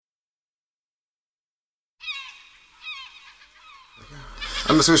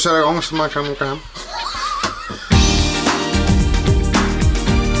Ja, men ska vi köra igång så man kan åka hem?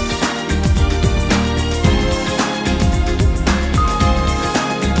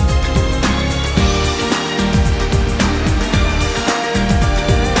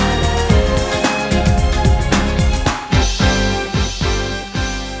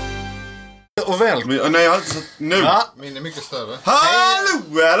 Och väl. Nej, jag har inte sett nu. Ja. Min är mycket större. Hallå,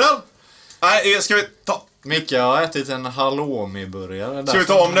 eller? Nej, ska vi ta... Micke har ätit en halloumi-burgare. Ska vi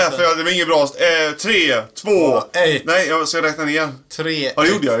ta om det för det var inget bra. 3, 2, 1. Nej, jag ska räkna ner. 3, Ja, det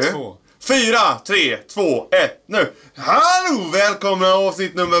gjorde jag ju. 2. 4, 3, 2, 1, nu. Hallå, välkomna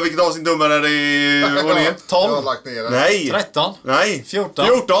avsnittnummer. Vilket avsnittnummer är det? Ordningen? 12. Jag har lagt ner det. Nej. 13. Nej. 14.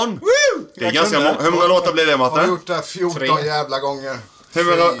 14. Woo! Det är Jag ganska kunde. många. Hur många låtar blir det, Jag har Matte? gjort det 14 3. jävla gånger. Hur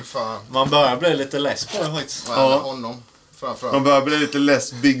många- Fy fan. Man börjar bli lite less på det faktiskt. Ja. Honom. Framförallt. Man börjar bli lite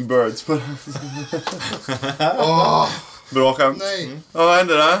less Big Birds på det. Åh, Bra skämt. nej. Ja, vad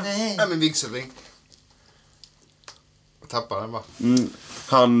hände där? Nej, men vigselring. Jag tappade den bara.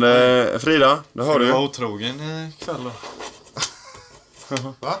 Han, Frida, det hör Du var du. otrogen ikväll då.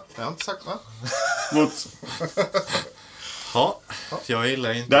 Va? Jag har inte sagt va? Mot... Ja, jag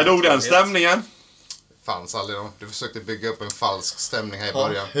gillar inte. Där dog den stämningen. Fanns aldrig då. Du försökte bygga upp en falsk stämning här i Ja,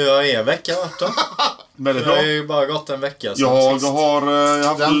 början. hur har er vecka varit då? Väldigt Det har bra. ju bara gått en vecka sedan Jag sist. har Det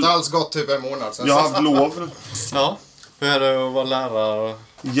har inte haft, alls gått typ en månad sedan. jag har haft lov. Ja, hur är det att vara lärare?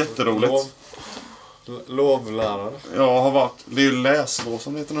 Jätteroligt. Lovlärare. Jag har varit, det är ju läslov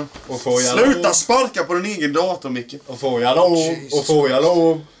som det heter nu. Och får jag Sluta lov. sparka på din egen dator, Micke. Och får jag lov. Jesus Och får jag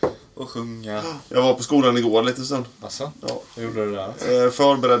lov. Och sjunga. Jag var på skolan igår lite sen. Alltså, Ja. hur gjorde du där?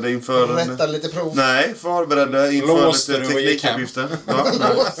 Förberedde inför... Rätta lite prov. Nej, förberedde inför Låste lite du och gick hem? teknikuppgifter. Ja,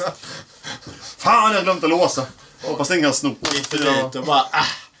 nej. Fan, jag har glömt att låsa. Hoppas ingen snor. Gick du dit och bara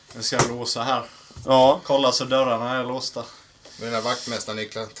nu ska jag låsa här. Ja. Kolla så dörrarna är låsta. Mina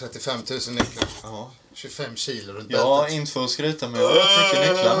vaktmästarnycklar. 35 000 nycklar. Ja. 25 kilo runt Jag har bältet. inte för att skryta men jag har rätt mycket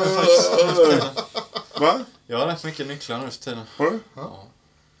nycklar nu faktiskt. Nu för tiden. Va? Jag har rätt mycket nycklar nu för tiden. Har du? Ja.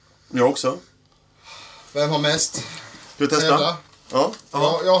 Jag också. Vem har mest? Du testar? Tävla. Ja.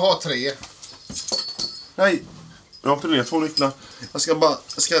 Jag har 3. Nej. Jag har till 2 nycklar. Jag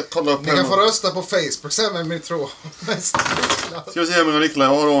ska kolla upp Ni kan få rösta på Facebook sen vem ni tror mest nycklar. Ska vi se hur många nycklar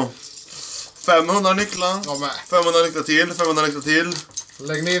jag har då. 500 nycklar. Jag med. 500 nycklar till. 500 nycklar till.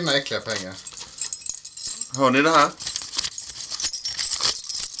 Lägg ner dina äckliga pengar. Hör ni det här?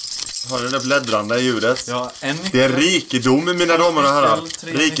 Hör ni det bläddrande ljudet? Ja, en nyckel. Det är rikedom, mina damer och herrar.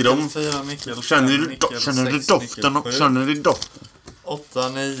 Tre Rikedom. Nyckel, 4 nyckel, Känner fem du nyckel, känner du sex doften? nyckel, sju, Känner du doften? 8,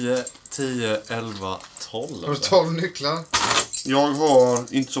 9, 10, 11, 12. Har du 12 nycklar? Jag har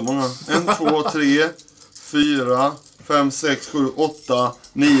inte så många. 1, 2, 3, 4, 5, 6, 7, 8,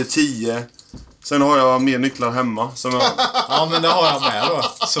 9, 10. Sen har jag mer nycklar hemma. Som jag... Ja, men det har jag med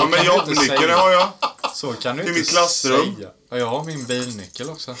då. Så Ja, men kan du inte jobbnyckeln säga. har jag. Så kan du Till inte mitt klassrum. säga. Ja, jag har min bilnyckel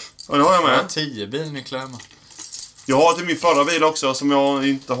också. Ja, det har jag Jag har med. 10 bilnycklar hemma. Jag har till min förra bil också som jag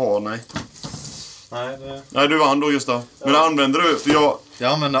inte har, nej. Nej, det... Nej, du vann då just då. Men använder du? För,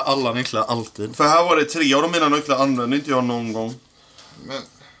 Jag använder alla nycklar alltid. för här var det 3 av de mina nycklar använder inte jag någon gång. Men...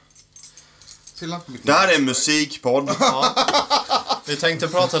 Fylla inte mitt Det här är en musikpodd. Ja. Vi tänkte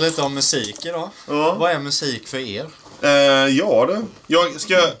prata lite om musik idag. Ja. Vad är musik för er? Ja det. Jag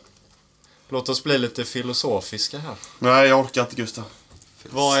ska... Låt oss bli lite filosofiska här. Nej, jag orkar inte, Gustav.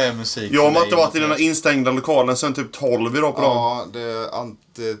 Vad är musik Jag har för inte varit i den här instängda lokalen sen typ 12 idag på dagen. Ja,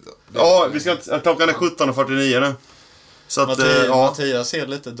 det... Ja, vi ska inte... Klockan är 17:49 nu. Så att, ja. Mattias ser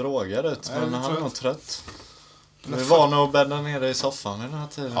lite drogad ut, men han är nog trött. Vi var nog bädda nere i soffan i den här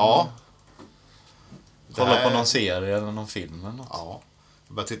tiden. Ja. Kolla på någon serie eller någon film eller något. Ja.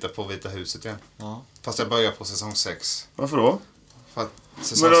 Jag börjar titta på Vita huset igen. Ja. Fast jag börjar på säsong 6. Varför då? För att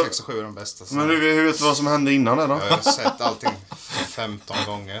säsong Men då- 6 och 7 är de bästa. Så Men hur vet du vad som hände innan det då? jag har sett allting 15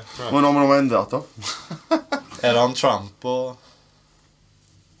 gånger, tror jag. Men om de har ändrat då? Är det om Trump och...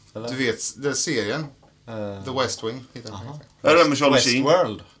 Eller? Du vet, det är serien. The West Wing. Heter den. Aha. Är det med Charlie Sheen?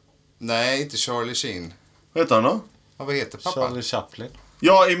 Westworld. Nej, inte Charlie Sheen. Vad heter han då? Ja, vad heter pappa? Charlie Chaplin.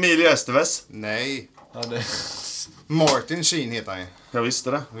 Ja, Emilie Estevez. Nej. Ja, det... Martin Sheen heter han ju. Jag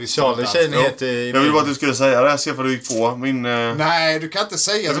visste det. Visste Charlie inte alls. Sheen heter... Jag ville bara att du skulle säga det. Se för du gick på min... Nej, du kan inte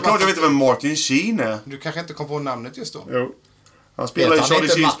säga Jag så. klart jag vet inte vem Martin Sheen är. Du kanske inte kom på namnet just då. Jo. Han spelar ju han Charlie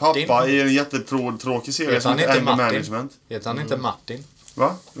inte Sheens Martin? pappa i en jättetråkig serie Heter som han heter inte Anger Martin? Management. Heter han inte Martin?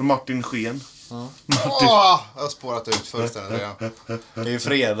 Va? Martin Sken. Jag har spårat ut fullständigt redan. Det är ju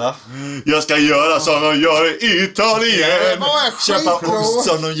fredag. Jag ska göra som de gör i Italien. Vad är Köpa skitbra? ost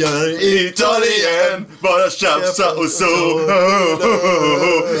som de gör i Italien. Bara tjafsa och så.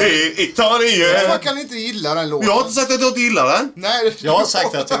 I Italien. Varför kan ni inte gilla den låten? Jag har inte sagt att jag inte gillar den. Nej, Jag har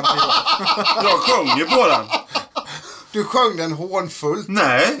sagt att jag inte gillar. Jag sjunger på den. Du sjöng den hånfullt.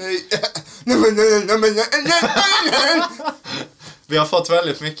 Nej. Vi har fått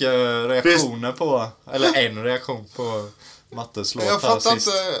väldigt mycket reaktioner på, eller en reaktion på Mattes låt Jag här fattar sist.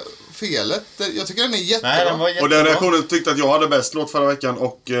 inte felet. Jag tycker den är jättebra. Nej, den var Och jättebra. den reaktionen tyckte att jag hade bäst låt förra veckan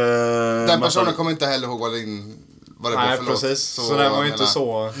och... Den personen kommer inte heller ihåg vad det var Nej, för låt. precis. Så den var ju inte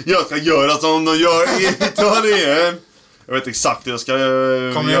så... Jag ska göra som de gör i Italien. Jag vet exakt hur jag ska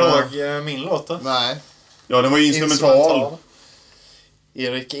Kommer ni ihåg min låt då? Nej. Ja, den var ju instrumental.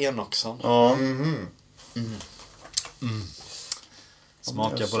 Erik Enoksson. Ja.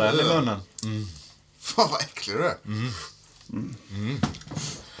 Smaka på den i munnen. Fan vad äcklig du är.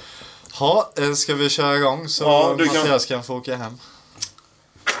 Ja, ska vi köra igång så Ja, du kan- Mattias kan få åka hem.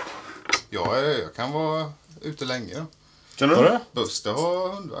 Jag kan vara ute länge då. Kan du? Var det? Buster har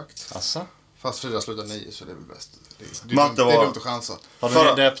hundvakt. Asså? Fast Frida slutar 9 så det är väl bäst. Det är Matte dumt, det är var- dumt att chansa. Har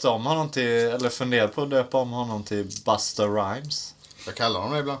Förra- du döpt om honom till, eller funderat på att döpa om honom till Buster Rhymes? Jag kallar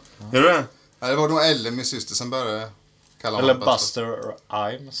honom det ibland. Gör du det? Nej, det var nog Ellen, min syster, som började kalla Eller honom Buster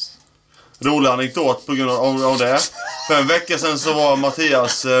Rhymes? Rolig anekdot på grund av det. För en vecka sedan så var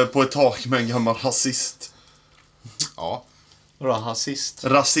Mattias på ett tak med en gammal rasist. Ja. Vadå, hasist?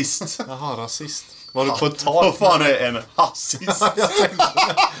 Rasist. Jaha, rasist. Var du på ett Vad tak? fan är en hasist? Jag tänkte,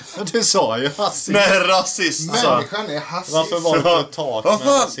 du sa ju hasist. Nej, rasist sa jag. Människan är hasist. Varför var du på ett tak Vad med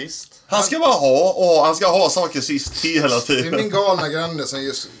fan? rasist? Han ska bara ha han ska ha saker sist hela Det är tiden. min galna granne som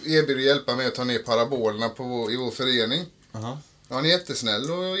just erbjuder hjälpa mig att ta ner parabolerna i vår förening. Jaha. Han är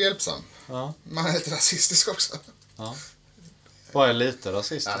jättesnäll och hjälpsam. Ja. Men han är lite rasistisk också. Ja. Vad är lite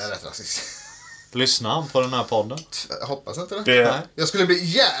rasist? Ja, han är rätt rasist. Lyssnar han på den här podden? Jag hoppas inte det. Det, Nej. Jag skulle bli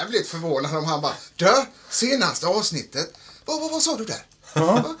jävligt förvånad om han bara senaste avsnittet. Vad sa du där?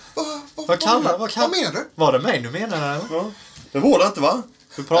 Vad menar du? Var det mig du menade eller? ja. Det var det inte, va?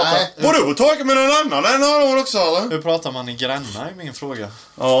 Hur pratar, Nej. Var du på taket med någon annan? Den har hon också, eller? hur pratar man i Gränna är min fråga.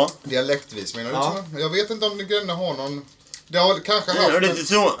 Ja. Dialektvis menar du? Ja. Ja. Jag vet inte om det Gränna har någon... Det har kanske Det är haft... lite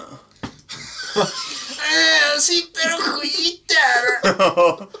så. Jag sitter och skiter!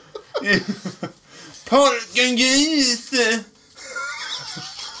 Porken gris.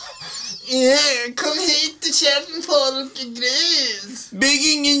 Kom hit och känn folkgris!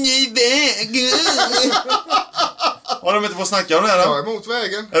 Bygg ingen ny väg. Har de inte på att snacka om det här? Jag Då? är emot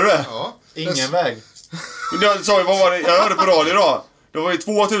vägen. Är du det? Ja. Ingen väg. Jag sa ju, vad var det? Jag hörde på radio idag. Det var ju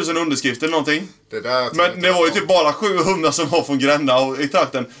 2000 underskrifter eller någonting. Det där Men det var ju typ bara 700 som var från Gränna och i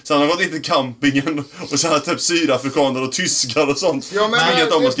trakten. Sen har de gått in till campingen och så här typ sydafrikaner och tyskar och sånt. Ja, men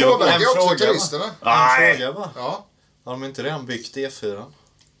Inget om att det skriva på. påverkar En också fråga, turisterna. En Nej. fråga bara. Ja. Har de inte redan byggt E4?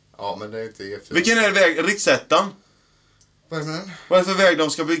 Ja, men det är inte E4. Vilken är väg? Riksettan? Vad är det med den? Vad är det för väg de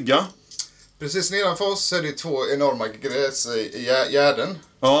ska bygga? Precis nedanför oss så är det 2 enorma gräsgärden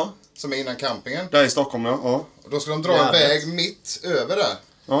Ja, som är innan campingen. där i Stockholm, ja. Ja. Och då ska de dra en Gärdet. väg mitt över där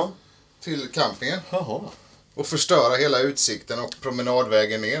Ja. till campingen. Jaha. Och förstöra hela utsikten och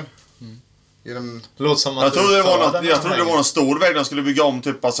promenadvägen ner. Genom... Låter som att Jag trodde det var något, den jag här trodde det var vägen. någon stor väg de skulle bygga om,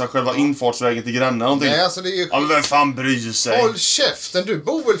 typ alltså själva infartsvägen till Gränna någonting. Nej, alltså det är ju... Ja, men vem fan bryr sig? Håll käften, du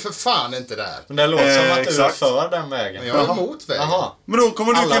bor väl för fan inte där. Men det låter som att du är exakt. för den vägen. Men jag är emot vägen. Jaha. Men då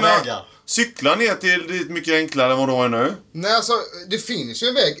kommer du Alla kunna vägar. cykla ner till dit mycket enklare än vad då är nu. Nej, alltså det finns ju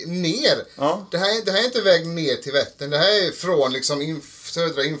en väg ner. Ja. Det här är inte väg ner till Vättern. Det här är från liksom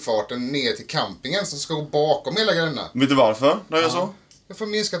södra infarten ner till campingen som ska gå bakom hela Gränna. Vet du varför de gör så? Jag får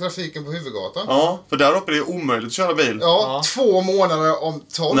minska trafiken på huvudgatan. Ja, för där uppe är det omöjligt att köra bil. Ja, 2 månader om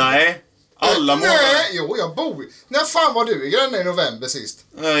 12. Nej, alla månader. Nej, jo, jag bor... När fan var du i Gränna i november sist?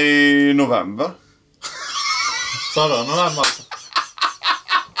 I november. Förra november.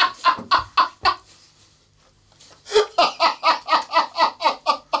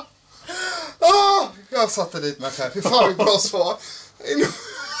 Jag satte dit mig själv. Fy fan, vilket bra svar.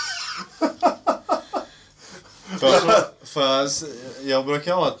 Jag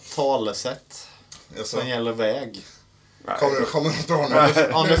brukar ha ett talesätt Jaså? som gäller väg. Kommer något bra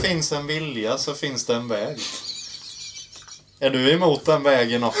nu? Om det finns en vilja så finns det en väg. Är du emot den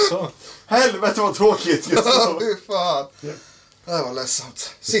vägen också? Helvete vad tråkigt just nu. Fy fan. Det här var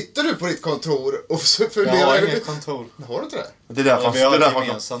ledsamt. Sitter du på ditt kontor och Jag funderar... har inget kontor. Har du inte det? Det är därför Vi har det ett där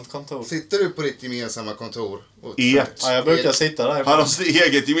gemensamt kontor. Sitter du på ditt gemensamma kontor? Och... Ert. Ja, jag brukar sitta där. Han har sitt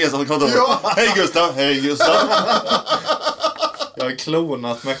eget gemensamt kontor. Ja. Hej Gustav, hej Gustav. Jag har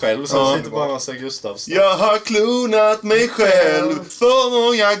klonat mig själv så jag sitter bara med sig Gustavsson. Jag har klonat mig själv för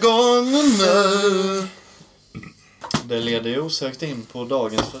många gånger nu. Det leder ju osökt in på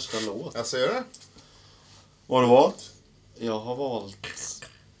dagens första låt. Jag ser det. Vad har du valt? Jag har valt...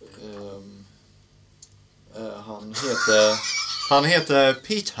 han heter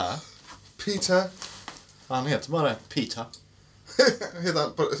Peter. Peter. Han heter bara Peter. Heter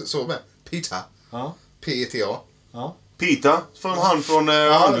han så med? Peter. Ja. P-E-T-A. Ja. Peter, han från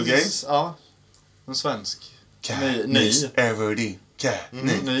Hunger Games. Ja. En svensk. Ny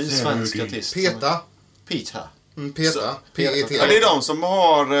svensk artist. Peter. Peter. Peter. P-E-T-A. Ja, det är de som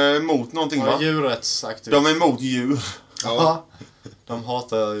har emot någonting, va? Djurrättsaktivist. De är emot djur. Ja. De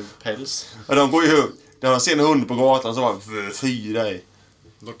hatar päls. Ja, de går ju... När de ser en hund på gatan så bara fyra i.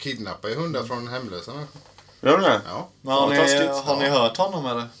 De kidnappar ju hundar från hemlösa. Gör de det? Ja. Men har ni hört honom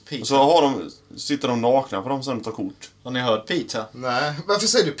eller? Peter? Och så sitter de nakna på dem sen och tar kort. Har ni hört Peter? Nej, varför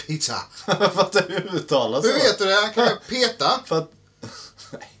säger du Peter? För att det uttalas så. Hur vet du det? Han kan ju peta. För att...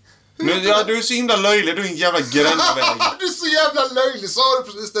 Nu, ja, du är så himla löjlig, du är en jävla grännaväg. Du är så jävla löjlig, sa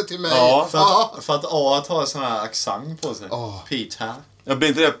du precis det till mig. Ja, för att A har en sån här accent på sig. Peter. Jag blir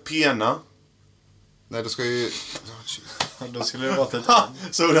inte det pena. Nej, du ska ju... Då skulle det varit ett...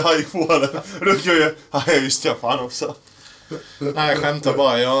 Så det har gick på det. Då kan jag... Ja, just det, fan också. Nej, jag skämtar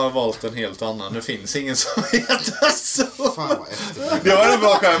bara. Jag har valt en helt annan. Det finns ingen som heter så. Fan vad efter. Det var en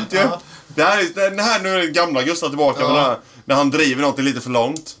bra skämt ju. Ja. Det här nu är det gamla Gustav tillbaka med det här. När han driver något lite för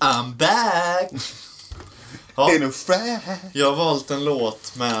långt. I'm back! Ja, In a frat. jag har valt en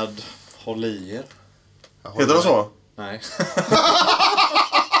låt med Håll i er. Heter det så? Nej.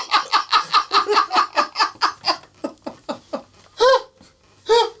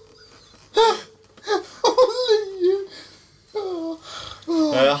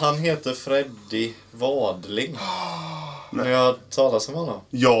 Han heter Freddy Wadling. Men jag har talat om honom.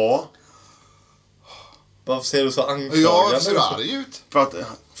 Ja. Varför ser du så anklagande Ja, ut? ser du arg ut? För att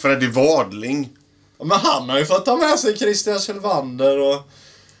Freddy Wadling. Men han har ju fått ta med sig Christian Kjellvander och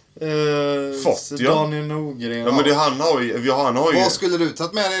Fått, ja. Daniel Norgren. Ja, men det han har ju... Vad skulle du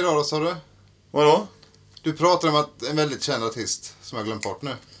tagit med dig idag då, sa du? Vadå? Du pratar om att en väldigt känd artist som jag glömt bort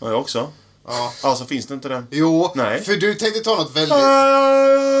nu. Ja, jag också. Ja. Alltså finns det inte den? Jo, Nej. för du tänkte ta något väldigt...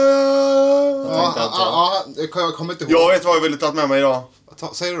 Jag kommer inte ihåg. Jag vet vad jag ville ta med mig idag.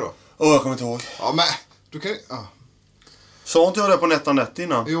 Säger du då? Jag kommer inte ihåg. Ja, men du kan... Ja. Sa inte jag det på NetOnNet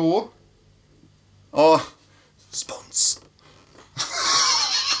innan? Jo. Ja. Spons.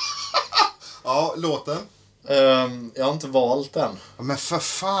 Ja, låten. Jag har inte valt den. Ja, men för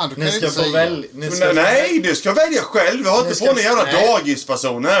fan, du kan Ni ju ska inte få säga. välja. Nej, du ska välja själv. Vi har inte på några jävla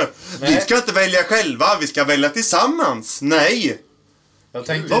dagispersoner. Nej. Vi ska inte välja själva. Vi ska välja tillsammans. Nej. Jag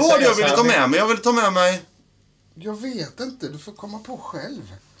tänkte Vad var det säga jag ville så ta här, med mig? Jag ville ta med mig... Jag vet inte, du får komma på själv.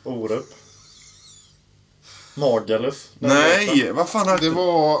 Orup. Magaluf. Nej, vad fan har Det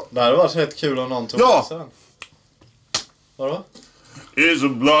var... Det hade varit rätt kul om någon tog Ja. med sig den. Vadå? It's a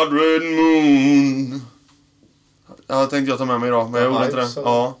blood red moon. Ja, tänkte jag ta med mig idag, men jag gjorde inte det. så-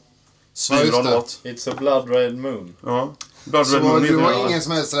 Ja. Svinbra just det. låt. It's a blood red moon. Ja. Blood Så red moon du heter har den. ingen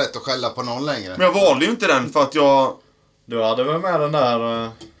som helst rätt att skälla på någon längre. Men jag valde ju inte den för att jag... Du hade väl med den där...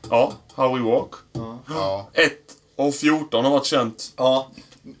 Ja, How We Walk. Ja. 1 av 14 har varit känt. Ja.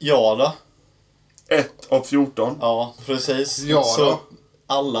 Ja då. 1 av 14. Ja, precis. Ja så då.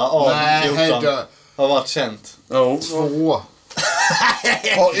 alla av 14 Hedda. har varit känt. Jo. 2.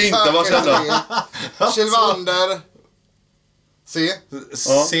 Har inte varit kända. Kjellvander. Se.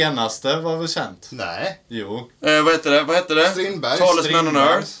 Senaste var väl känt? Nej. Jo. Vad heter det? Strindberg. Talisman on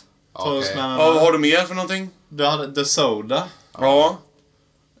Earth. Okej. Ja, vad har du mer för någonting? Du hade The Soda. Ja.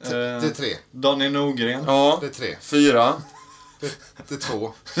 Det är 3. Donny Norgren. Ja. Det är 3. 4. Det är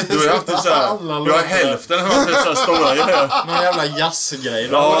 2. Du har haft så här, Alla du har låtar. hälften av så här stora grejer. Någon jävla jazzgrej.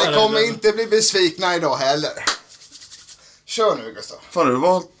 Ja, Och det kommer inte bli besvikna idag heller. Kör nu, Gustav. Fan, har du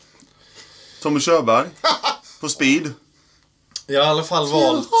valt Tommy Körberg på speed? Jag har i alla fall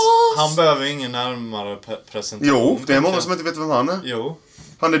valt... Han behöver ingen närmare presentation. Jo, det är många som inte vet vem han är. Jo.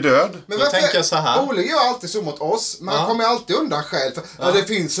 Han är död. Men Då tänker jag så här. Ole gör alltid så mot oss, men han kommer alltid undan själv. Ja,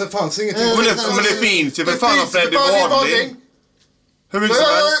 det fanns ingenting. Men det finns ju för fan av Freddy Wadling. Hur mycket som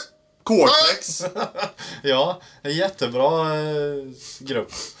helst. Cortex. Ja, en jättebra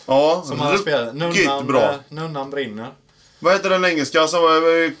grupp. Ja, Som han spelar. riktigt bra. Nunnan brinner. Vad heter den engelska som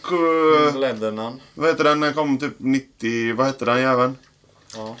Leathernan. vad heter den? Den kom typ 90... Vad heter den jäveln?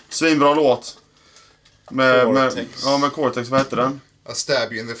 Ja. Svinbra låt. Med Cortex. med Cortex. Vad heter den? I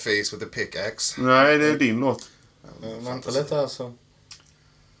stab you in the face with a pickaxe. Nej, det är din låt. Vänta lite alltså.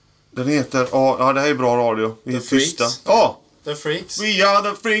 Den heter... Ja, det här är bra radio. Vi är The tysta. Freaks. Ja! The Freaks. We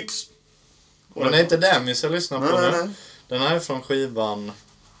are the freaks. Men det är inte den vi ska lyssna på nu. Nej. Den här är från skivan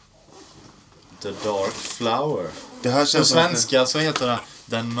The Dark Flower. Det här På känns svenska så heter det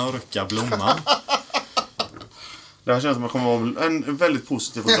Den mörka blomman. Det här känns som att det kommer vara en väldigt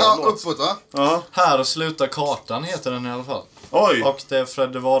positiv och bra Ja, låt. uppåt va? Ja. Här slutar kartan heter den i alla fall. Oj! Och det är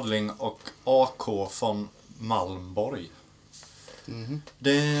Fredde Wadling och AK från Malmborg.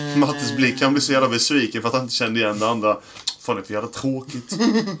 Mattes blick kan bli så jävla besviken för att han inte kände igen det andra. Fan, det är för jävla tråkigt.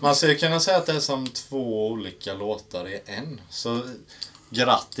 Man skulle kunna säga att det är som 2 olika låtar i en. Så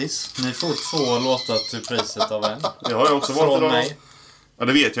grattis, ni får 2 låtar till priset av en. Det har jag också varit Från idag. mig. Ja,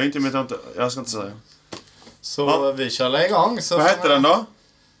 det vet jag inte, men jag ska inte säga. Så Ja. vi kör igång. Så Vad hette den då?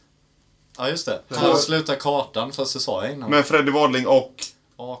 Ja, just det. Här slutar kartan, fast det sa jag innan. Med Fredde Wadling och...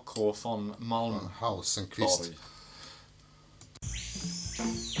 AK från Malmborg. Hausenqvist.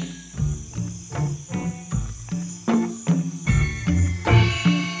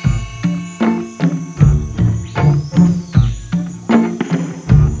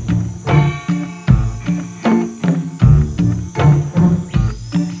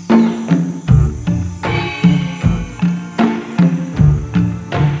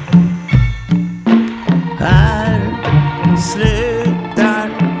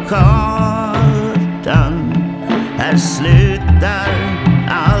 Här slutar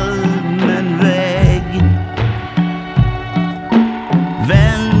allmän väg.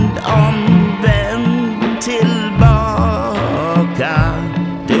 Vänd om, vänd tillbaka.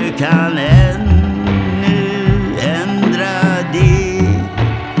 Du kan ännu ändra dig.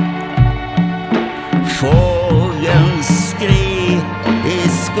 Fågeln skri i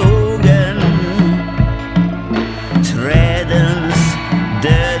skogen. Trädens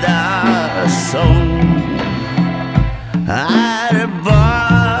döda sång är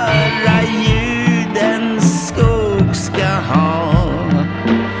bara ljuden skog ska ha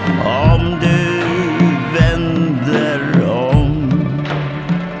om du vänder om.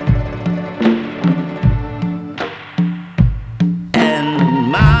 En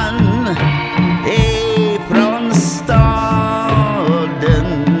man ifrån staden,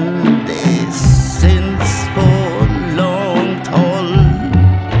 det syns på långt håll.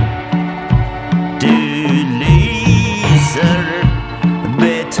 Du lyser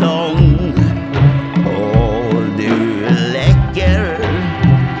betong och du läcker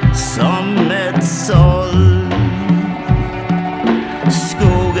som ett såll.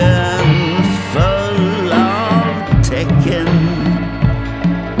 Skogen full av tecken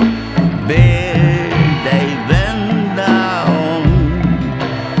ber dig vända om.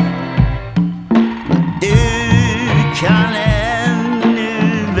 Du kan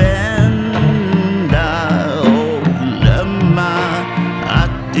ännu vända och glömma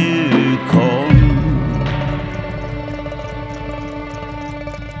att du kom.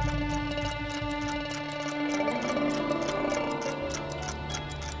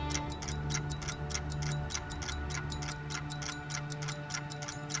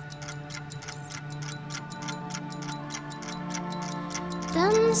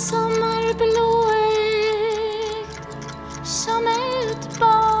 Den som är blåögd som ett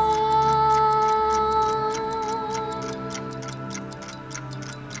barn.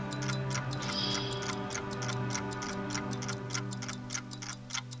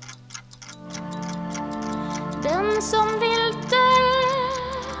 Den som vill dö,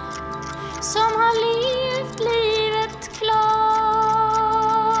 som har levt livet klart.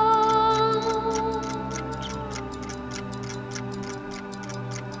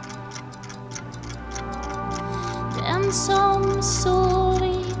 Den som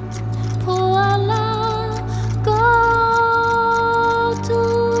sovit på alla gator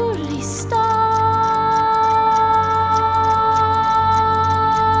i stan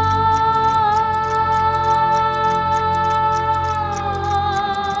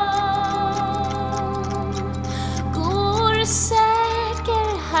går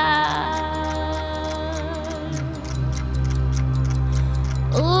säker här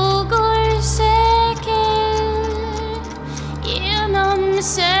och går säker genom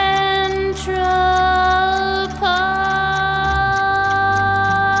Central Park.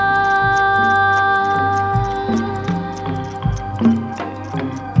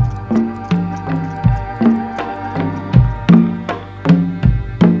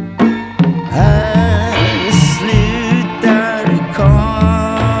 Här slutar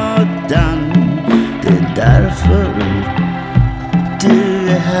kartan. Det är därför du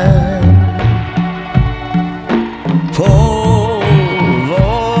är här. På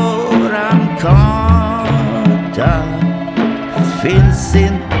våran karta finns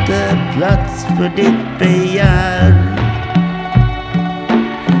inte plats för ditt begär.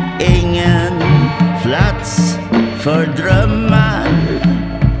 plats för drömmar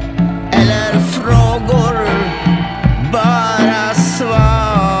eller frågor, bara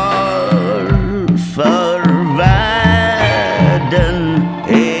svar. För världen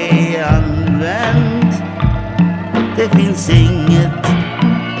är använd, det finns inget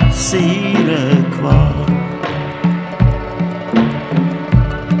syre kvar.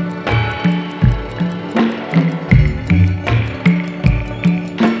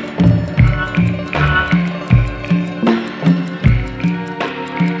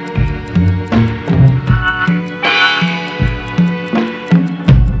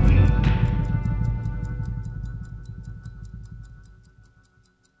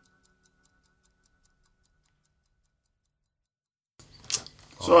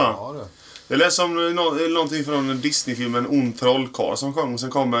 Så. Ja, det. Jag läste om någonting från Disney-filmen Ond trollkarl som kom. Och sen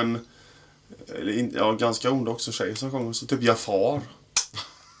kom en ganska ond också tjej som kom. Så typ Jafar.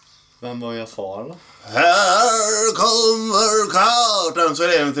 Vem var Jafar då? Här kommer kartan. Så är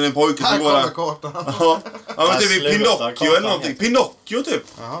det egentligen en pojke Här som går kommer där. kartan. Ja, men Här typ slutar Pinocchio kartan eller någonting. helt. Pinocchio typ.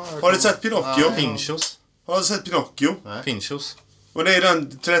 Jaha, Har du sett Pinocchio? Pinchos. Har du sett Pinocchio? Pinchos. Och det är den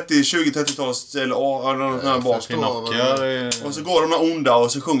 20-30-tals eller någon här bak. Pinocchio är... Och så går de där onda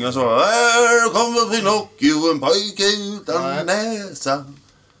och så sjunger så. Här kommer Pinocchio, en pojke utan näsa.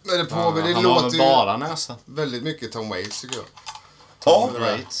 Men det, det Han har låter väl ju bara näsa. väldigt mycket Tom Waits tycker jag. Ja,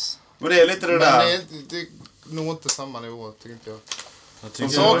 Rates. men det är lite det Men där. det når inte samma nivå tycker inte jag. Jag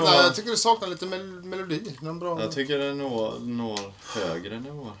Jag tycker det saknar lite melodi. Någon bra... Jag tycker det når högre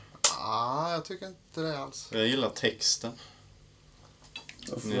nivåer. Jag tycker inte det alls. Jag gillar texten.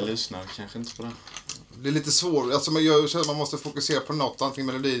 Ni lyssnar kanske inte på den. Det är lite svårt. Alltså man måste fokusera på något, antingen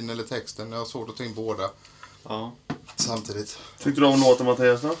melodin eller texten. Jag har svårt att ta in båda Ja. samtidigt. Tyckte du om låten,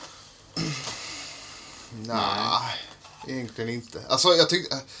 Mattias? Då? Nej, egentligen inte. Alltså jag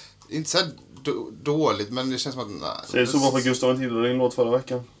tycker inte så här dåligt, men det känns som att nej. Så det är så bra för Gustav inte gillade din låt förra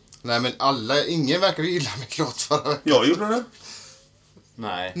veckan. Nej, men ingen verkar gilla min låt förra veckan. Jag gjorde det.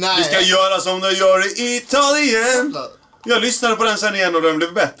 Nej. Nej. Vi ska göra som de gör i Italien. Jag lyssnade på den sen igen och den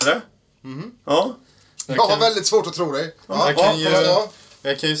blev bättre. Ja. Jag har väldigt svårt att tro dig.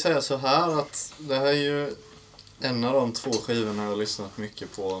 Jag kan ju säga så här att det här är ju en av de 2 skivorna jag har lyssnat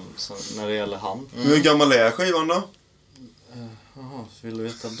mycket på när det gäller han. Hur gammal är skivan då? Jaha, vill du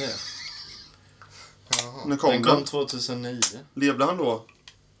veta det? När kom Den den? kom 2009. Levde han då?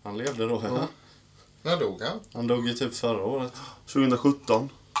 Han levde då, ja. När dog han? Han dog ju typ förra året. 2017.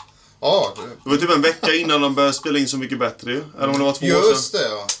 Ja, Det var typ en vecka innan de började spela in Så mycket bättre ju. Eller om det var 2 år just sedan. det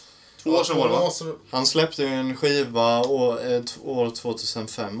ja. 2 år sedan var det va? Han släppte ju en skiva år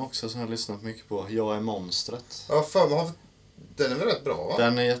 2005 också som jag har lyssnat mycket på. Jag är monstret. Ja, fan, den är väl rätt bra va?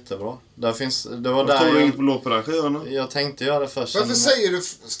 Den är jättebra. Det var Jag där tror du inget på låt på den skivan då? jag tänkte göra det först. Varför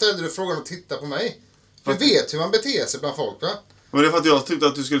ställde du frågan och titta på mig? Du vet hur man beter sig bland folk va? Men det är för att jag tyckte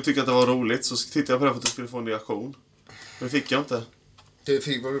att du skulle tycka att det var roligt. Så tittade jag på det för att du skulle få en reaktion. Men det fick jag inte. Det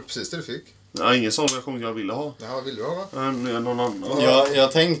var precis det du fick. Nej, ingen sån reaktion jag ville ha. Ja, vill du ha va? Någon annan.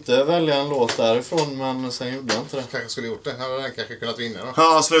 Jag tänkte välja en låt därifrån men sen gjorde jag inte det. Kanske skulle gjort det. Hade den kanske kunnat vinna då.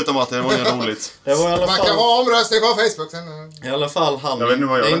 Ja, sluta Martin. Det var inget roligt. Det var i alla Man kan fall, ha omröstning på Facebook sen. i alla fall han. Jag vet inte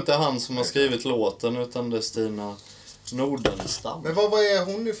vad jag Det är gör. inte han som har skrivit låten utan det är Stina Nordenstam. Men vad är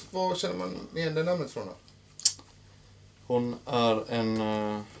hon nu? Vad känner man igen det namnet från då? Hon är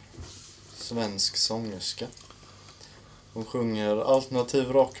en svensk sångerska. Hon sjunger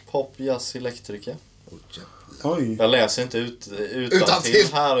alternativ rock, pop, jazz, elektrika. Oj. Jag läser inte utantill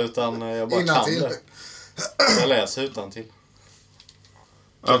här utan jag bara kan det. Jag läser utantill.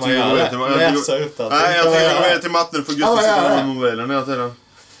 Jag tycker man du göra vet det? Läsa utantill. Nej, jag Kan man tycker göra du det? vet till Matte för Gustav sitter med mobilen hela tiden.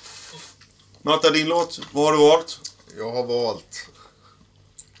 Matte, din låt. Vad har du valt? Jag har valt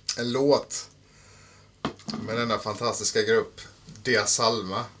en låt med denna fantastiska grupp Dia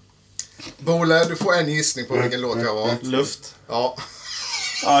Salma. Bole, du får en gissning på vilken låt jag har valt. Luft. Ja.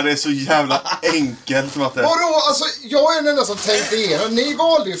 Ja, det är så jävla enkelt, Matte. Vadå? Alltså, jag är den enda som tänkte igenom. Ni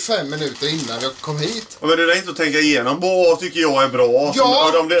valde ju 5 minuter innan jag kom hit. Men det är inte att tänka igenom. Vad tycker jag är bra?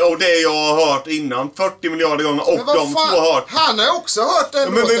 Ja. Och det jag har hört innan 40 miljarder gånger och Men vad de 2 fan? har hört. Han har också hört den Ja,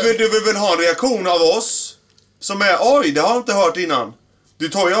 men låten. du vill väl ha en reaktion av oss? Som är, oj, det har jag inte hört innan. Du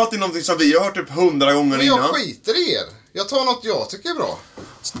tar ju alltid någonting som vi har hört typ 100 gånger Men jag innan. skiter i er. Jag tar något jag tycker är bra.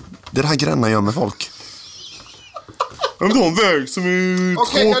 Det är det här Gränna gör med folk. De tar en väg som är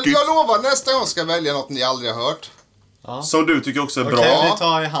Okej, tråkig. jag lovar nästa gång ska jag välja något ni aldrig har hört. Ja. Som du tycker också är bra. Okej, vi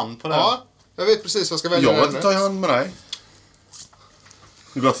tar i hand på det. Ja, jag vet precis vad jag ska välja. Jag vill nu. inte ta i hand med dig.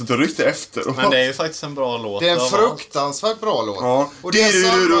 Det går att du ryckte efter. Men det är ju faktiskt en bra låt. Det är en av fruktansvärt bra låt. Ja. Och det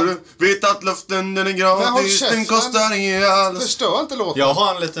är samma... Vet att luften den är Men håll gratis, den käften. kostar inget alls. Förstör inte låten. Jag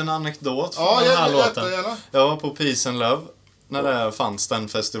har en liten anekdot från Ja, den här jättegärna. låten. Jag var på Peace and Love när det fanns den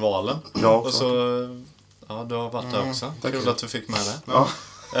festivalen. Ja, och så... Ja, du har varit där också. Kul att du fick med det. Ja.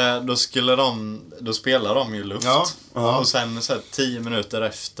 Då spelar de ju luft. Ja. Och sen så här, 10 minuter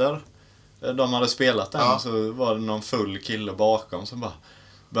efter de hade spelat den så var det någon full kille bakom som bara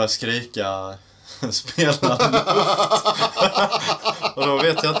började skrika spela luft. Och då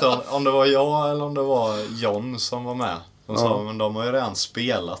vet jag inte om det var jag eller om det var John som var med. Som sa, men de har ju redan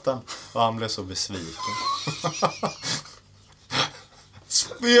spelat den. Och han blev så besviken.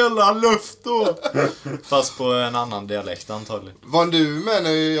 Spela luft då! Fast på en annan dialekt antagligen. Var du med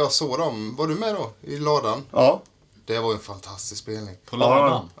när jag såg dem? Var du med då? I ladan? Ja. Det var en fantastisk spelning. På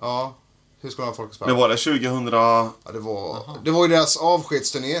ladan? Ja. Hur skulle man folk spela? Det var det 2000... Ja, det var ju deras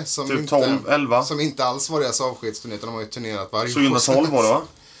avskedsturné som Typ inte... 12, 11. Som inte alls var deras avskedsturné, utan de har ju turnerat varje 2012 var det, va?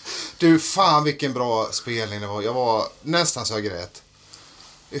 Du, fan vilken bra spelning det var. Jag var nästan så jag grät.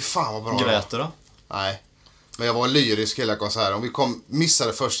 Fan vad bra. Grät du då? Nej. Men jag var lyrisk hela konserten. Om vi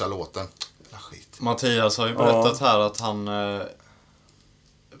missade första låten. Skit. Mattias har ju berättat här att han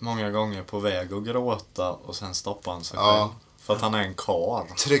många gånger på väg att gråta och sen stoppar han sig själv. För att han är en karl.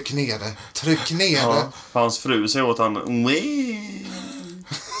 Tryck ner det. Tryck ner det. Hans fru säger åt han...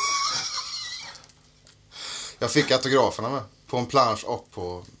 Jag fick autograferna med. På en plansch och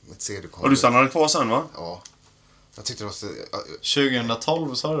på ett CD-konto. Och du stannade kvar sen, va? Ja. Jag tyckte det var...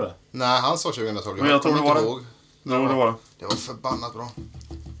 2012 sa du det? Nej, han sa 2012. Men jag tror det var det. ihåg. Ja, det var det. Det var förbannat bra.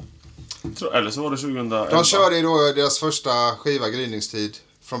 Eller så var det 2011. De körde ju då deras första skiva, Gryningstid,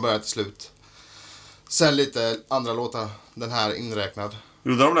 från början till slut. Sen lite andra låtar, den här inräknad.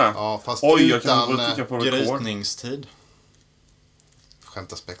 Gjorde de det? Ja, fast Oj, jag utan... kan inte trycka på rekord. Grytningstid.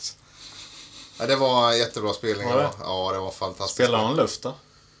 Skämta spex. Ja, det var en jättebra spelning. Var det? Ja, det var fantastiskt. Spelade de luft då?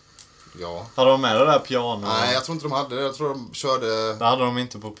 Ja. Hade de med det där piano? Nej, jag tror inte de hade det. Jag tror de körde... Det hade de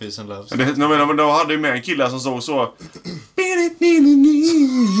inte på Peace and Love. Men de hade ju med en kille som såg så... De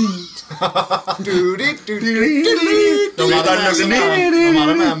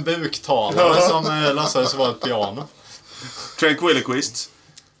hade med en buktalare som låtsades vara ett piano. Tranquiliquist.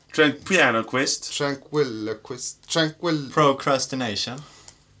 Pianoquist. Procrastination.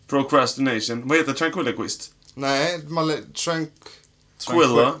 Procrastination. Vad heter Tranquiliquist? Nej,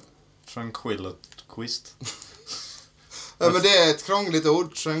 Quilla. Tranquilquist. Ja, men det är ett krångligt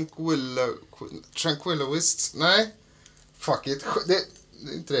ord. Tranquilist. Nej. Fuck it. Det är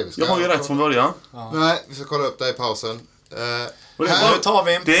inte det vi ska Jag har ju rätt från början. Nej, vi ska kolla upp det i pausen. Nu tar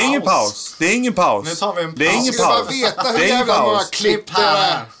vi en paus. Det är ingen paus. Det är ingen paus. Nu tar vi en Det är paus. ingen Jag ska bara paus. veta hur Det är ingen jävla många paus. klipp det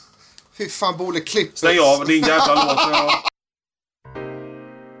är. Fy fan, borde klipp. Stäng av din jävla låt. Ja.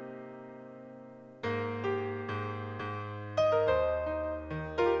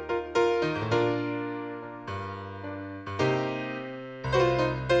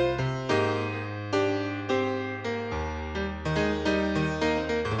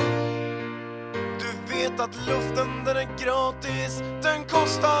 Att luften den är gratis, den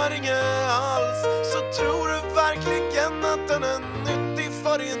kostar inget alls. Så tror du verkligen att den är nyttig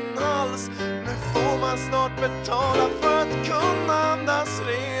för din hals? Nu får man snart betala för att kunna andas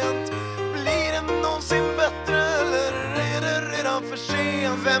rent. Blir det någonsin bättre eller är det redan för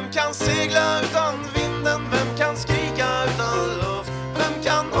sent? Vem kan segla utan vinden? Vem kan skrika utan luft? Vem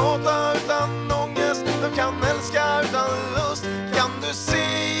kan hata utan ångest? Vem kan älska utan lust? Kan du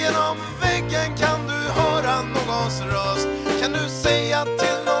se genom väggen? Kan du höra någons röst? Kan du säga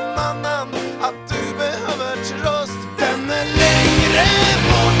till någon annan att du behöver tröst? Den är längre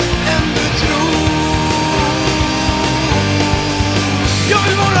bort än du tror. Jag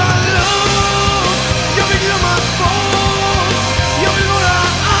vill vara luft, jag vill glömmas bort. Jag vill vara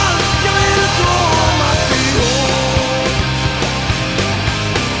allt, jag vill kommas ihåg.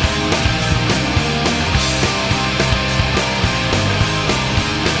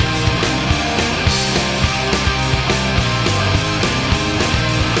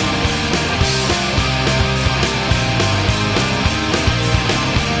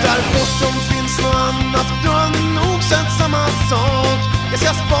 Där bortom finns något annat, du har nog sett samma sak. Jag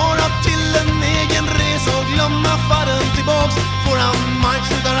ska spara till en egen resa och glömma färden tillbaks. Våran mark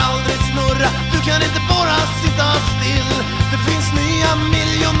slutar aldrig snurra, du kan inte bara sitta still. Det finns nya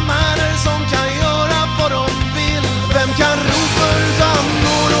miljonärer som kan göra vad de vill. Vem kan ropa utan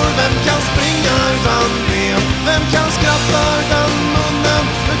åror? Vem kan springa utan ben? Vem kan skratta utan munnen?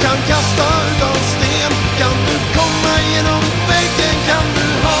 Vem kan kasta utan sten? Kan du komma genom väggen? Kan du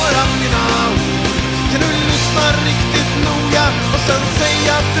höra mina ord? Kan du lyssna riktigt noga och sen säga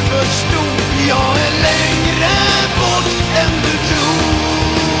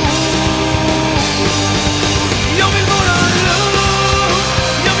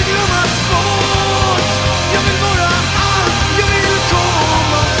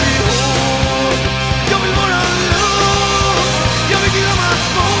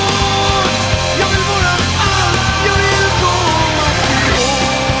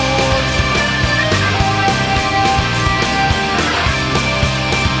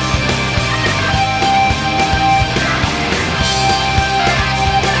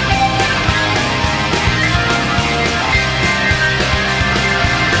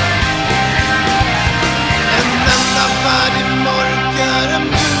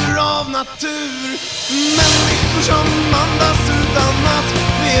Människor som andas utan att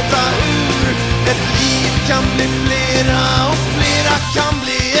veta hur ett liv kan bli flera och flera kan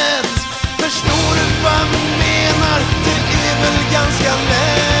bli ett. Förstår du vad jag menar? Det är väl ganska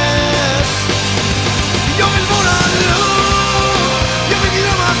lätt. Jag vill vara lugn, jag vill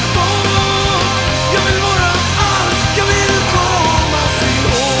glömmas bort. Jag vill vara allt, jag vill kommas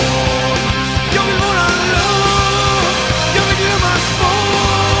ihåg. Jag vill vara lugn, jag vill glömmas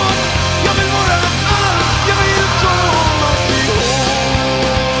bort. Jag vill vara allt, jag vill kommas ihåg.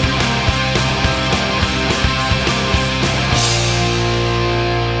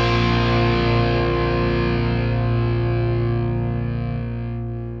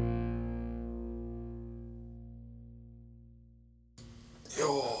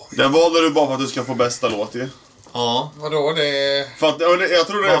 Den valde du bara för att du ska få bästa låt ju. Ja. Vadå det? För att, jag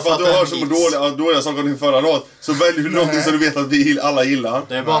tror det är Bara för att du det är hör en så hits. dåliga saker om din förra låt. Så väljer du någonting som du vet att vi alla gillar.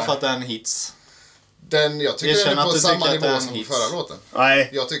 Det är bara för att det är en hits. Jag tycker den Erkänn är att på du samma tycker att det är nivå en som hits. förra låten. Nej.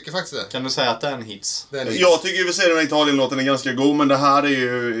 Jag tycker faktiskt det. Kan du säga att det är en hits? Det är en hit. Jag tycker i och för sig den här Italien-låten är ganska god, men det här är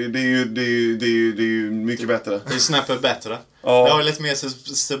ju mycket bättre. Det är snäppet bättre. Ja. Det har ju lite mer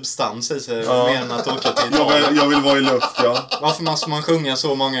substans i sig. Mer än att åka till Italien. Jag vill vara i luft, ja. Varför måste man sjunga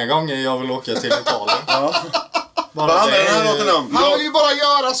så många gånger jag vill åka till Italien? Ja. Bara Vad handlar det den här är- låten om? Han vill ju bara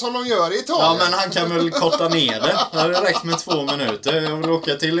göra som de gör i Ja, Italien. men han kan väl korta ner det. Det hade räckt med 2 minuter. Jag vill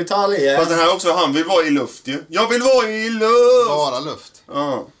åka till Italien. Fast den här också, han vill vara i luft ju. Jag vill vara i luft! Bara luft.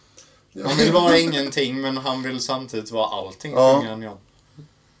 Ja. Han vill vara ingenting, men han vill samtidigt vara allting. Ja. Sjunger han, ja.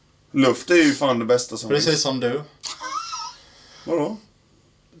 Luft är ju fan det bästa som Precis som du. Vadå?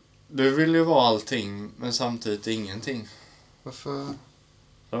 Du vill ju vara allting, men samtidigt ingenting. Varför?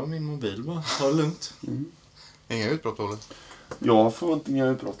 Det var min mobil bara. Ta det lugnt. Inga utbrott, Olle. Jag får inte inga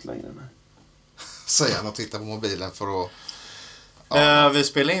utbrott längre. Nej. Säger han och tittar på mobilen för att... Vi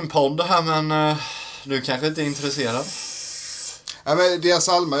spelar in podd här, men du kanske inte är intresserad. Ja, men deras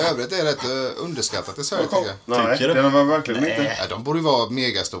Alma i övrigt är rätt underskattat i Sverige, tycker jag. Nej, Tycker du? den var verkligen inte. Nej, de borde ju vara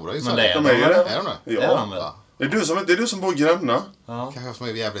megastora i Men Sverige. det är De är ju det. Är de det? Det är han väl? Ja. Det är du som bor i Gränna. Ja. Kanske som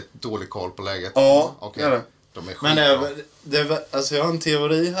är jävligt dålig koll på läget. Ja, Okej. det är det. De är Men skitbra. alltså jag har en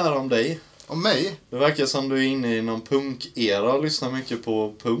teori här om dig. Om mig? Det verkar som du är inne i någon punk-era och lyssnar mycket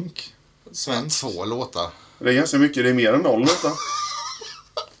på punk. Svensk. 2 låtar. Det är ganska mycket, det är mer än 0 detta.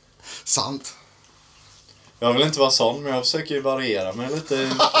 Sant. Jag vill inte vara sån, men jag försöker ju variera mig lite i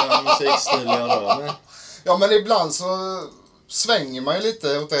vilka musikstil jag rör mig. Ja, men ibland så svänger man ju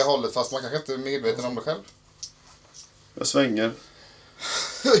lite åt det hållet fast man kanske inte är medveten om det själv. Jag svänger.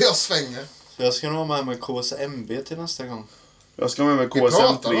 Jag svänger. Så jag ska nog ha med mig KSMB till nästa gång. Jag ska med mig Vi pratade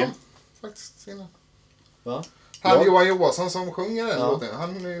KSM3. om faktiskt innan. Va? Han Ja. Johan Johansson som sjunger den Ja. låten.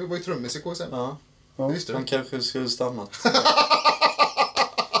 Han var ju trummis i KSM. Ja. Visste Han du? kanske skulle stannat.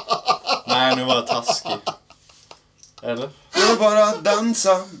 Nej, nu var jag taskig. Eller? Jag vill bara dansa.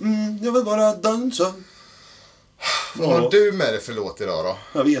 Jag vill bara dansa. Vad har du med dig för låt idag då?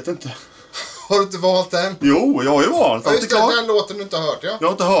 Jag vet inte. Har du inte valt den? Jo, jag har ju valt. Ja, Allt är just det, klart. den låten du inte har hört, ja. Jag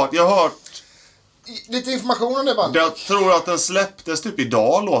har inte hört. Jag har hört. Lite information om det bandet. Jag tror att den släpptes typ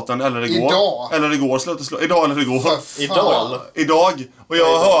idag, låten. Eller igår. Idag? Eller igår släpptes. Idag eller igår. För fan. Idol. Idag. Och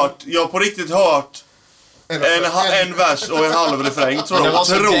jag har på riktigt hört en vers och en halv refräng, tror Men det var jag.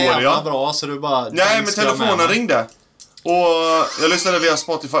 så Tror jävla jag. bra så du bara... Nej, den men ska jag med telefonen mig. ringde. Och jag lyssnade via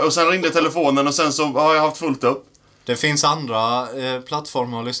Spotify. Och sen ringde telefonen och sen så har jag haft fullt upp. Det finns andra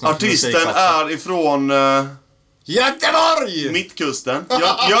plattformar att lyssna på musik Artisten också. är ifrån Göteborg! Mittkusten.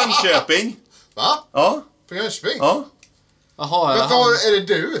 Jönköping. Va? Ja. Från Jönköping? Ja. Jaha, Men vad, är det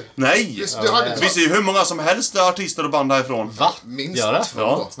du? Nej. Just, du hade Det finns ju hur många som helst artister och band härifrån. Va? minst Gör det? 2.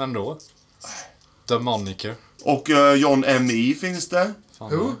 Ja. Vem då? The Moniker. Och John M.I. finns det.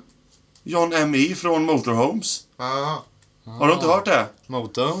 Who? John M.I. från Motorhomes. Aha. Har du inte hört det?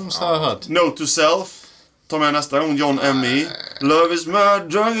 Motorhomes har jag hört. Note to Self. Ta med nästa gång. John M.I. Love is my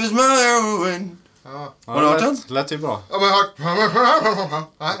drug is my heroin. Ja. Har du hört den? Lät ju bra. Ja, men jag har hört...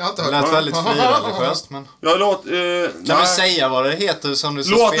 Nej, jag har inte Det hört. lät väldigt frireligiöst, men... Ja, låt... Kan du säga vad det heter som du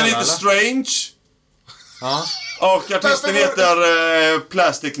ska Låten spela, heter eller? Strange. Ja. Och artisten heter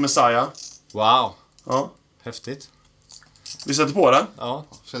Plastic Messiah. Wow. Ja. Häftigt. Vi sätter på den. Ja.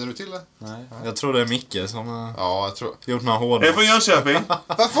 Känner du till det? Nej. Jag tror det är Micke som har Ja, jag tror... gjort några Är hårda. det från Jönköping?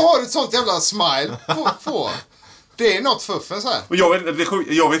 Varför har du ett sånt jävla smile på? Det är något fuffens här. Och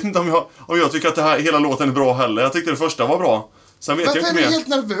jag vet inte om jag tycker att det här, hela låten är bra heller. Jag tyckte det första var bra. Sen vet Varför jag är inte du mer. helt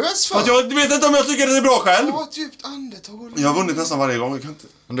nervös för? Att jag vet inte om jag tycker att det är bra själv. Ta ett djupt andetag. Jag har vunnit nästan varje gång. Jag kan inte.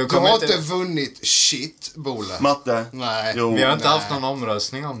 Men du Du kommer har inte... inte vunnit shit, Bole. Matte. Nej. Jo. Vi har inte Nej. haft någon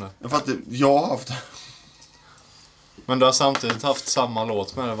omröstning om det. Jag fattar. Jag har haft det. Men du har samtidigt haft samma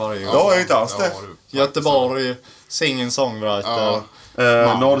låt med det varje gång. Ja, inte alls det. Göteborg, singer-songwriter.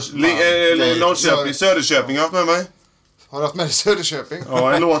 Norrköping, Söderköping har haft med mig. Har du haft med dig Söderköping?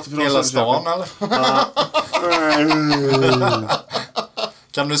 Ja, en låt från Hela Söderköping. stan eller?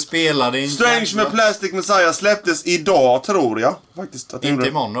 Kan du spela din... Strange med Plastic Messiah släpptes idag, tror jag. Faktiskt. Att Inte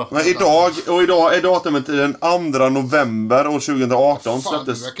imorgon då? Nej, idag. Och idag är datumet den 2 november år 2018 Fan,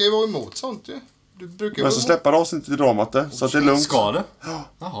 släpptes. du verkar ju vara emot sånt ju. Du brukar Men så släpper avsnittet i Dramate, så att det är lugnt. Ska det?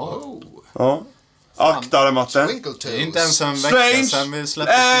 Jaha. Oh, Ja. Akta dig, Matte. Twinkle Det är inte Toes. ens en vecka sedan vi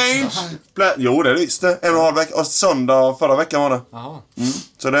släppte Jo, det är det visst det. 1,5 vecka. Och söndag förra veckan var det. Jaha.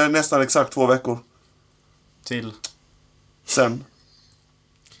 Så det är nästan exakt 2 veckor. Till? Sen.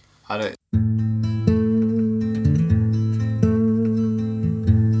 Ja, det...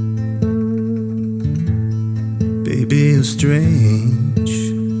 Baby, you're strange,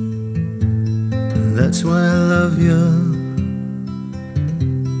 and that's why I love you.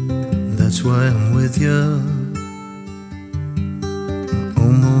 That's why I'm with you.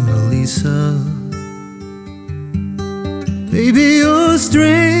 Oh, Mona Lisa. Baby, you're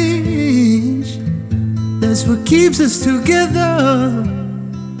strange. That's what keeps us together.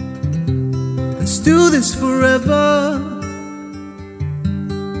 Let's do this forever.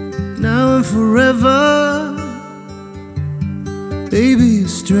 Now and forever. Baby, you're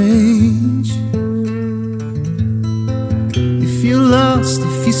strange. If you're lost,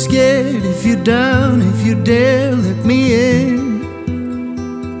 if you're scared, if you're down, if you dare, let me in.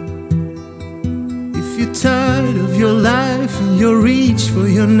 If you're tired of your life and your reach for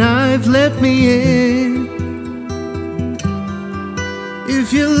your knife, let me in.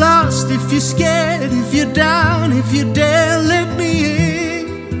 If you're lost, if you're scared, if you're down, if you dare, let me in.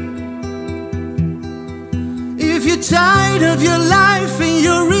 If you're tired of your life and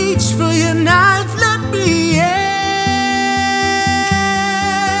your reach for your knife, let me in.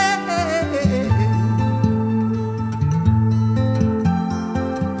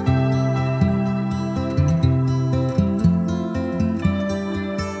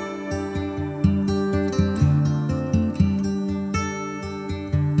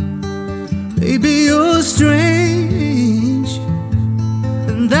 Baby, you're strange,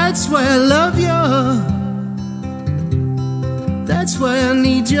 and that's why I love you. That's why I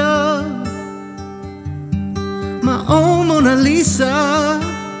need you, my own Mona Lisa.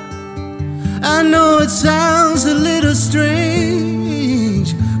 I know it sounds a little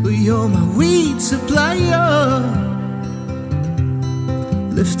strange, but you're my weed supplier,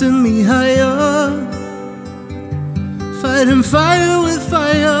 lifting me higher, fighting fire with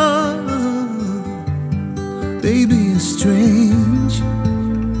fire. Baby, you're strange.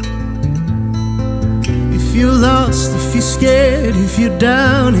 If you're lost, if you're scared, if you're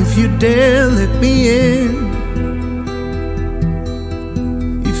down, if you dare, let me in.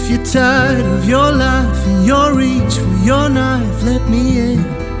 If you're tired of your life and your reach for your knife, let me in.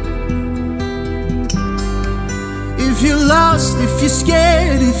 If you're lost, if you're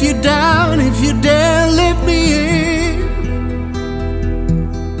scared, if you're down, if you dare, let me in.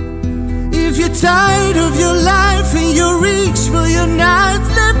 If you're tired of your life and your reach for your knife,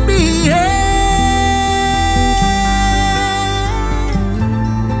 let me in.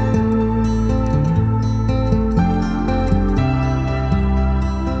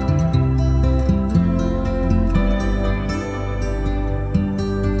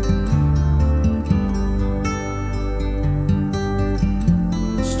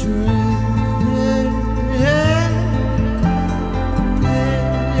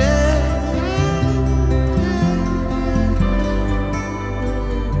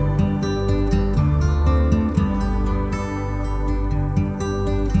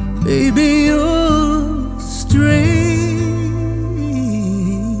 Baby, you're strange.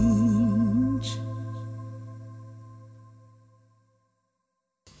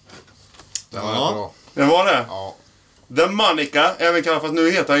 Det var bra. Det var det. Ja. The Monica, även kallad för att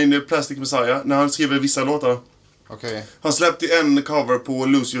nu heter han Plastic Messiah, när han skriver vissa låtar. Okej. Han släppte en cover på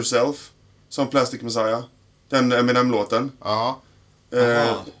Lose Yourself, som Plastic Messiah. Den Eminem-låten. Ja.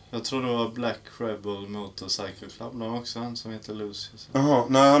 Jag tror det var Black Rebel Motorcycle Club. De har också en som heter Lose. Jaha,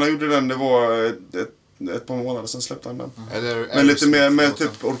 nej han gjorde den, det var ett par månader sedan släppte han den. Eller, Men lite mer med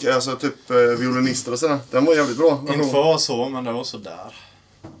typ violinister och sådär. Den var jävligt bra. Inte för att vara så, men det var så där.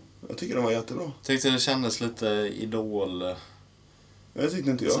 Jag tycker den var jättebra. Tyckte det kändes lite idol. Jag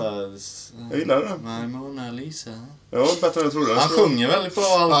tyckte inte jag. Så, Jag gillade den. Nej, Mona Lisa. Ja, bättre än jag trodde. Han sjunger väldigt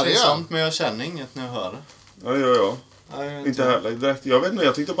bra och allting Ja, sånt, men jag känner inget när jag hör det. Ja, det gör jag. Nej, Inte heller direkt. Jag vet inte,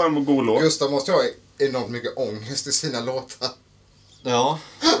 jag tyckte bara den var god låt. Gustav måste ha enormt mycket ångest i sina låtar. Ja.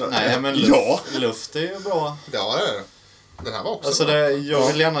 Nej, men Ja. luft är ju bra. Ja, det är det. Den här var också Alltså bra. jag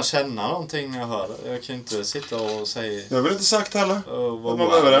vill gärna känna någonting när jag hör det. Jag kan inte sitta och säga... Jag vill inte sagt heller. vad Att man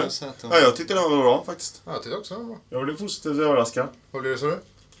behöver det. så att Ja, jag tyckte det var bra faktiskt. Ja, jag tyckte också den var bra. Jag blev positivt överraskad. Vad blir det, så du?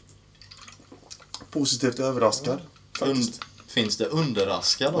 Positivt överraskad. Faktiskt. Finns det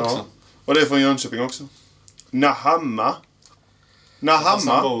underraskad också? Ja. Och det är från Jönköping också. Nahamma. Fast han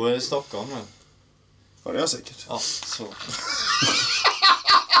Nahamma. bor i Stockholm nu. Ja, det är jag säkert. Ja, så.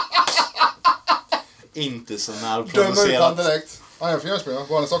 Inte så Döma ut han närproducerat. direkt. Ja, jag är från Jönköping.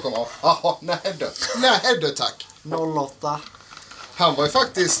 Bor han i Stockholm? Ja. Jaha, nej du, tack. 08. Han var ju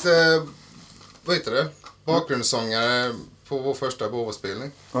faktiskt, vad heter det? Bakgrundssångare på vår första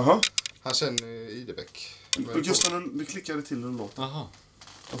Bovo-spelning. Jaha. Han känner Idebäck. Just när du klickade till en låt. Jaha.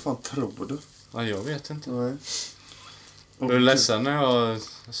 Vad fan tror du? Ja, jag vet inte. Nej. Blev du ledsen när jag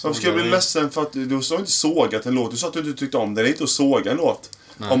såg Varför ska jag bli ledsen för att du sa inte sågat en låt? Du sa att du inte tyckte om det. Det är inte att såga en låt.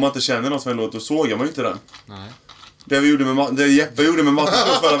 Nej. Om man inte känner något för en låt, då sågar man ju inte den. Nej. Det Jeppe gjorde med Mattis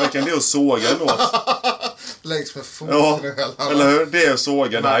förra veckan, det är att såga en låt. Längs med foten Ja, i hela. eller hur? Det är att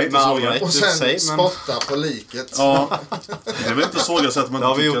såga. Nej, inte med all såga. rätt. Och i och för sen sig, men- spotta på liket. Ja. Det är väl inte att såga så att man Det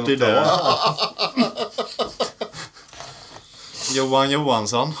har vi inte gjort tycker idag. något. Johan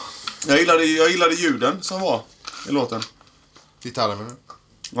Johansson. Jag gillade ljuden som var i låten. Gitarren med nu.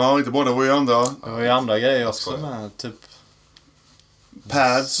 Ja, inte bara. Det var ju andra Det var ju andra grejer också med, typ...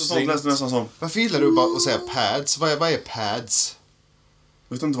 pads och sånt. String. Läste nästan som. Varför gillar du bara att säga pads? Vad är pads?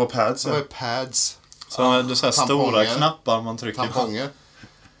 Jag vet inte vad pads Vad är är. pads? Så det är så här stora Tamponger. knappar man trycker på. Tamponger.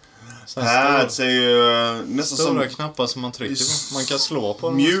 Så här Pads är ju nästan stora som knappar som man trycker på. Man kan slå på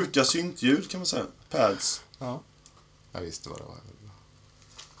dem. mjuka syntljud kan man säga. Pads. Ja. Jag visste vad det var.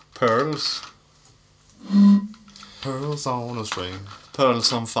 Pearls. Pearls on a string.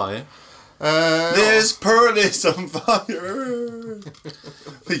 Pearls on fire. This pearl is on fire.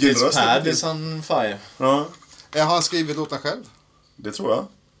 Vilken This röst. pad is on fire. Ja, Har han skrivit låten själv? det tror jag.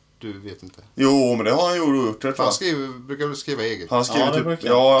 Du vet inte. Jo, men det har han gjort. Det tror Han jag. brukar du skriva eget? Han skriver Ja, det typ... brukar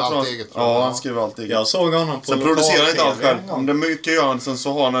Ja, jag Allt tror han, eget, tror jag. ja, han skriver allt eget. Jag såg honom på Sen producerar inte allt lokal-tv själv. en Om gång. det är mycket gör han, sen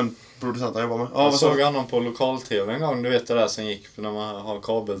så har han en producent han jobbar med. Ja, Jag vad sa såg du? honom på lokal-tv en gång. Du vet det där som gick när man har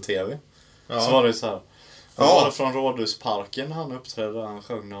kabel-tv. Ja. Så var det så här. Ja. Var det från Rådhusparken han uppträdde. Han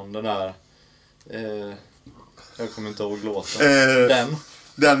sjöng om den där... jag kommer inte ihåg låten. Den.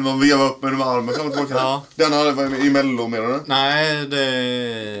 Den man vevar upp med armen. Kan man inte ihåg. Ja. Den hade varit i Mello, menar du? Nej,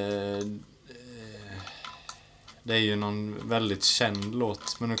 det är ju någon väldigt känd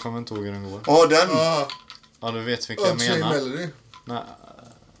låt. Men nu kommer jag inte ihåg hur den går. Ja, den. Ja, du vet vilken jag Unchained menar. Melody. Nej,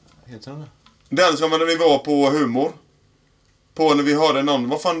 heter den det? Den som när vi var på humor. På när vi hörde någon...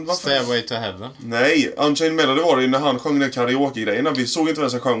 Vad fan? Stairway to Heaven. Nej, Unchained Melody var det när han sjöng den karaoke-grejen. Vi såg inte vem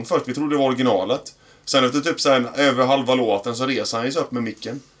som sjöng först. Vi trodde det var originalet. Sen efter typ sen över halva låten så reser han sig upp med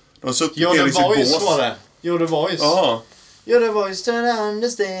micken. De har suttit Jo, ner The i sitt Voice bås. var det. Jo, The Voice. Jaha. You're the voice to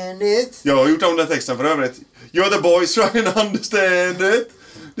understand it. Jag har gjort om den texten för övrigt. You're the boys trying to understand it.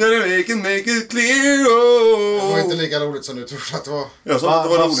 They can make it clear. Det var inte Oh. lika roligt som du trodde att det var. Jag sa att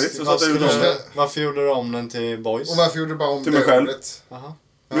det var roligt. Så satte jag ut om det. Varför gjorde du om den till Boys? Och varför gjorde du bara om Till det mig själv. ordet? Aha.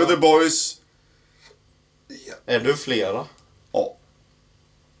 You're the boys. Är du flera? Ja.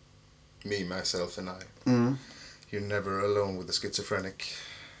 Me, myself and I. Mm. You're never alone with the schizophrenic.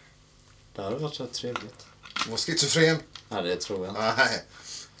 Det hade varit rätt trevligt. Var schizofren? Nej, det tror jag inte. Nej,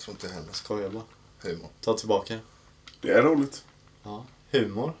 tror inte heller. Skojar bara. Humor. Ta tillbaka. Det är roligt. Ja.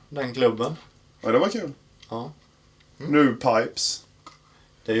 Humor, den klubben. Ja, det var kul. Ja. Nu Pipes.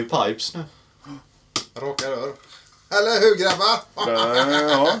 Det är ju Pipes nu. Raka rör. Eller hur, grabbar?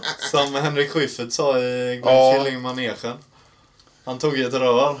 Ja. Som Henrik Schyffert sa i Ja. Kyllingmanegen. Han tog ett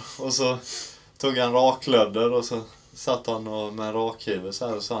rör och så tog han raklödder och så satt han och med rakhuvud så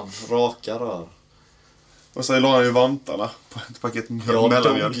här och sa han raka rör. Och så la han ju vantarna på ett paket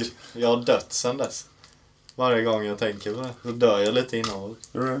mellanmjölk. Jag har dött sen dess. Varje gång jag tänker på det. Då dör jag lite innan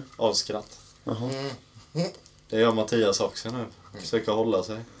Gör du det? av skratt. Jaha. Det gör Mattias också nu. Försöker hålla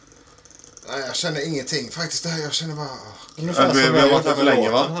sig. Nej, jag känner ingenting. Faktiskt det här, jag känner bara... Ungefär vi som har jag varit gjorde här för med länge,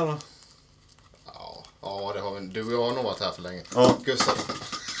 va? låten här då. Ja, det har vi. Du och jag har nog varit här för länge. Ja. Gustav.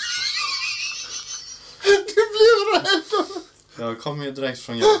 Du blev rädd. Jag kom ju direkt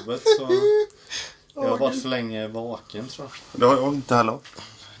från jobbet så jag har varit för länge vaken tror jag. Det har jag inte heller.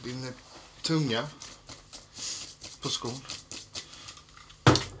 Din tunga på skon.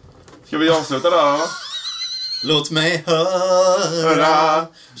 Ska vi avsluta där då? Låt mig höra Höra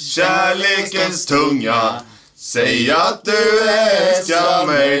kärlekens tunga. Säg att du älskar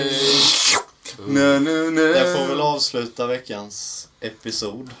mig. Nu, nu, nu. Jag får väl avsluta veckans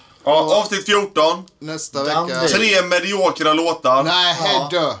episod. Ja, avsnitt 14. Nästa Dandy. vecka. 3 mediokra låtar. Nej, Ja.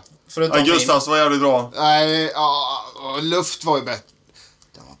 dö. Förutom Ja, Gustavs var jävligt bra. Nej, ja. Luft var ju bättre.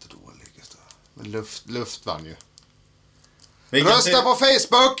 Den var inte dålig, Gustav. Men luft vann ju. Rösta på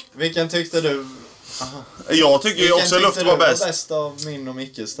Facebook! Vilken tyckte du? Jag tycker ju också luft var bäst. Bäst av min och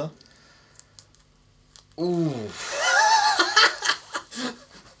Mickes då?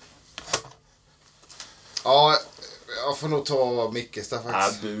 Ja, jag får nog ta Mickes där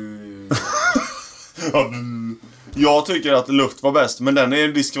faktiskt. Jag tycker att luft var bäst, men den är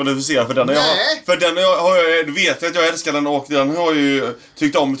diskvalificerad för den är Nej. för den har jag vet att jag älskar den och den har jag ju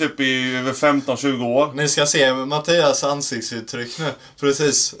tyckt om typ i över 15-20 år. Ni ska se Mattias ansiktsuttryck nu.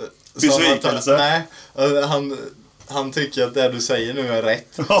 Precis. Besvikelse. Nej, han tycker att det du säger nu är rätt.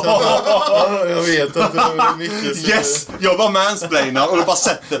 Jag vet att det är mycket. Yes! Jag bara mansplainar och då bara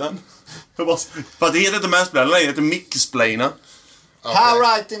sätter den. För att det heter inte mansplainar, det heter micksplaina. How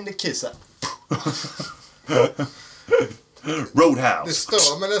right in the kisser. Roadhouse. Det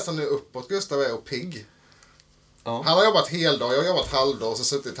stör mig nästan nu uppåt. Gustav är och pigg. Ja. Han har jobbat heldag, jag har jobbat halvdag och så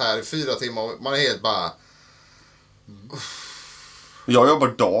suttit här i 4 timmar och man är helt bara... Jag jobbar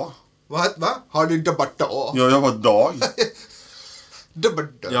dag. Va? Har du jobbat dag? Jag jobbar dag. Dag.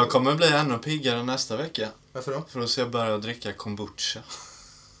 Jag kommer bli ännu piggare nästa vecka. Varför då? För då ska jag börja dricka kombucha.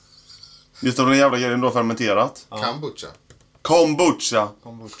 Just det, den jävla grejen du har fermenterat. Ja. Kombucha. Kombucha.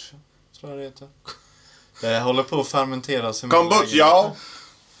 Kombucha, tror jag det heter. Det håller på att fermenteras. Kombucha, ja.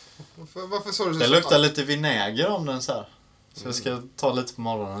 Varför sa du så? Det luktar lite vinäger om den så här. Så jag ska ta lite på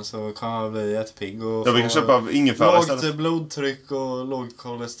morgonen så kan jag bli jättepigg och Jag vill köpa ingefära lågt istället. blodtryck och lågt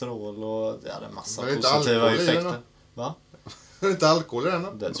kolesterol och ja, det är massa Men det är inte positiva alkohol i den effekter. då? Va? Det är inte alkohol i den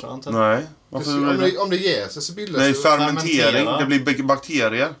då? Det tror jag inte. Nej. Varför blir det? Om det jäser så bildas Det är det... fermentering. fermentera. Det blir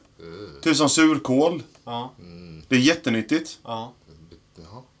bakterier. Typ som surkål. Ja. Det är jättenyttigt. Ja.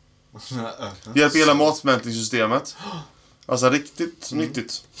 Jaha. Det hjälper hela matsmältningssystemet. Alltså riktigt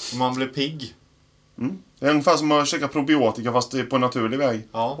nyttigt. Man blir pigg. Det är ungefär som att käka probiotika fast det är på en naturlig väg.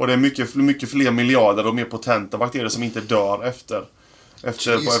 Ja. Och det är mycket fler miljarder och mer potenta bakterier som inte dör efter Jesus,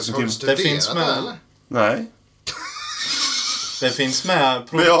 har du tid. studerat Det finns med. det, eller? Nej. Det finns med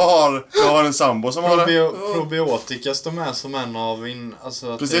Men jag har en sambo som har det. probiotika står med som en av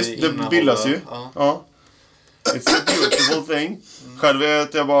alltså att Precis, det innehåller- bildas ju. Ja. Ja. It's a beautiful thing. Själv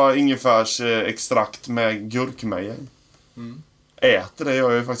äter jag bara ingefärs extrakt med gurkmeja. Äter det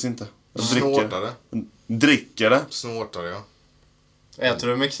gör jag ju faktiskt inte. Jag Snortar det. dricker det. Snortar det, ja. Äter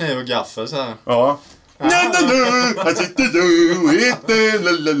du med kniv och gaffel så här? Ja. Här sitter du och äter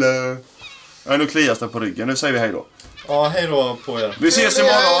lalala. Ja, nu klias det på ryggen. Nu säger vi hej då. Ja, hej då på er. Vi ses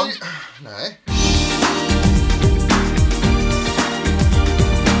imorgon. Nej.